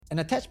An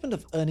attachment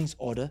of earnings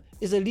order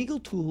is a legal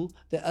tool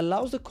that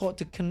allows the court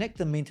to connect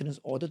the maintenance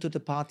order to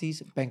the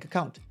party's bank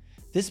account.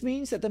 This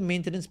means that the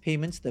maintenance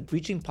payments the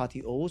breaching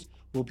party owes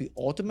will be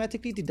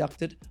automatically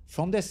deducted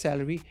from their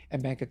salary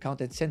and bank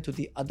account and sent to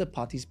the other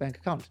party's bank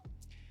account.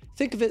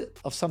 Think of it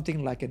of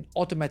something like an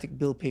automatic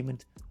bill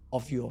payment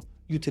of your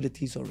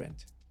utilities or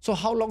rent. So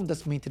how long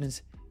does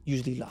maintenance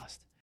usually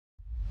last?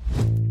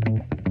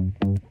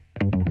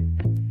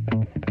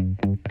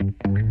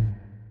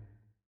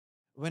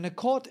 When a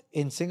court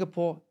in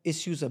Singapore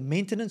issues a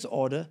maintenance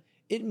order,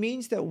 it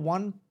means that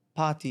one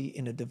party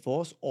in a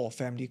divorce or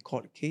family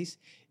court case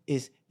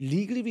is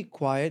legally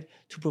required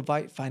to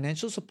provide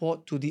financial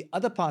support to the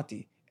other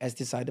party as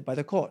decided by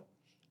the court.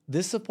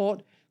 This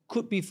support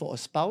could be for a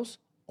spouse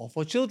or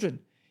for children.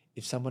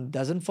 If someone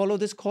doesn't follow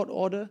this court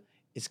order,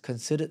 it's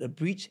considered a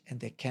breach and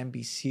there can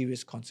be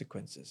serious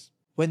consequences.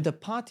 When the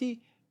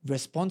party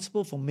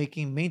responsible for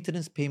making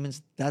maintenance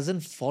payments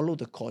doesn't follow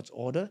the court's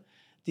order,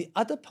 the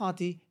other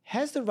party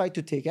has the right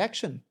to take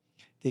action.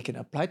 They can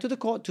apply to the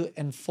court to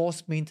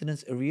enforce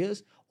maintenance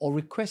arrears or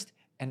request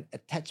an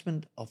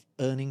attachment of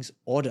earnings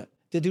order.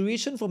 The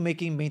duration for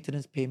making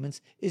maintenance payments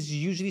is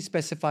usually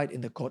specified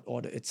in the court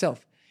order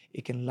itself.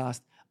 It can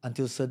last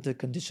until certain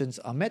conditions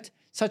are met,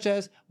 such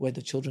as when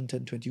the children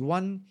turn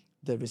 21,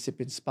 the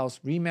recipient's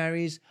spouse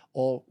remarries,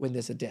 or when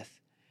there's a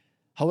death.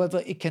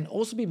 However, it can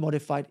also be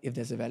modified if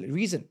there's a valid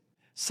reason.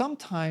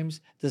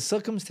 Sometimes the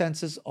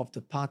circumstances of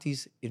the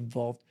parties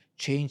involved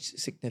change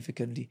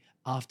significantly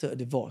after a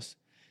divorce.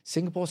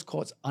 Singapore's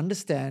courts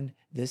understand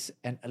this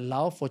and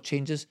allow for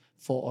changes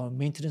for a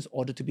maintenance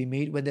order to be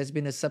made when there's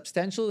been a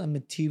substantial and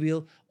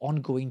material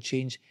ongoing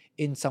change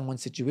in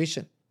someone's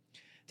situation.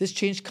 This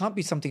change can't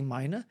be something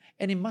minor,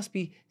 and it must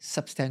be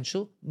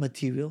substantial,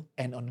 material,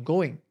 and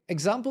ongoing.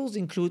 Examples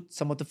include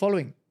some of the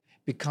following: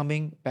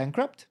 becoming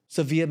bankrupt,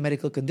 severe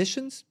medical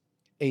conditions,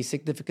 a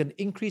significant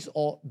increase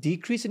or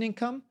decrease in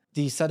income,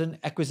 the sudden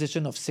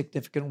acquisition of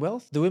significant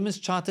wealth. The Women's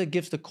Charter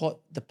gives the court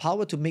the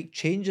power to make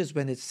changes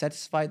when it's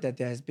satisfied that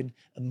there has been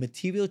a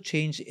material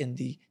change in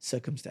the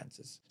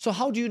circumstances. So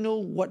how do you know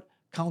what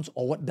counts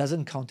or what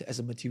doesn't count as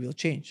a material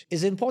change?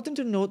 It's important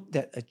to note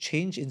that a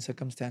change in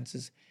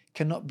circumstances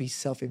cannot be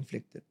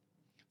self-inflicted.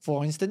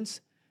 For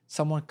instance,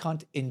 someone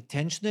can't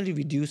intentionally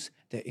reduce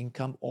their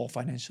income or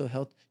financial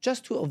health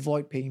just to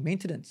avoid paying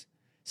maintenance.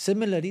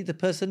 Similarly, the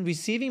person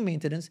receiving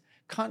maintenance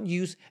can't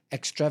use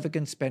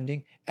extravagant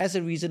spending as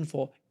a reason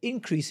for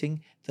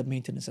increasing the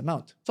maintenance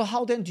amount. So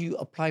how then do you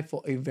apply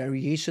for a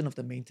variation of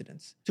the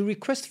maintenance? To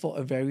request for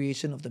a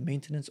variation of the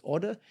maintenance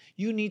order,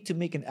 you need to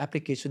make an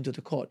application to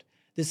the court.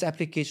 This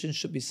application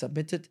should be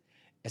submitted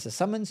as a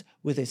summons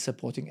with a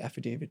supporting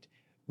affidavit,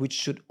 which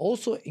should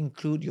also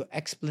include your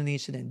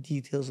explanation and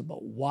details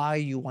about why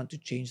you want to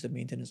change the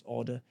maintenance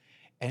order,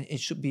 and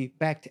it should be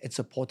backed and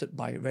supported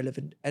by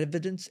relevant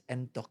evidence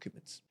and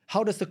documents.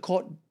 How does the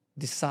court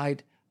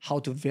decide how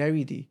to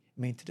vary the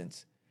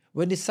maintenance?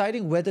 When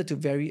deciding whether to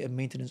vary a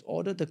maintenance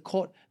order, the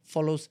court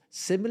follows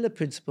similar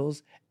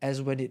principles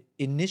as when it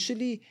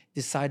initially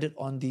decided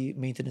on the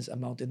maintenance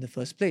amount in the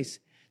first place.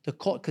 The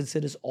court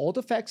considers all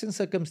the facts and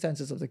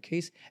circumstances of the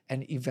case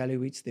and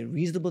evaluates the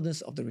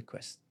reasonableness of the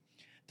request.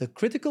 The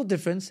critical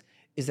difference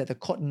is that the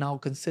court now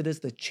considers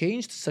the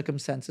changed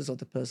circumstances of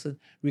the person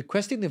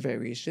requesting the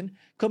variation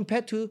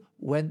compared to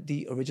when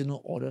the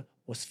original order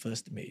was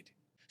first made.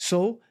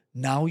 So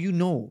now you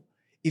know.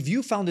 If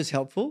you found this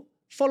helpful,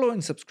 follow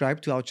and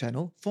subscribe to our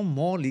channel for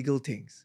more legal things.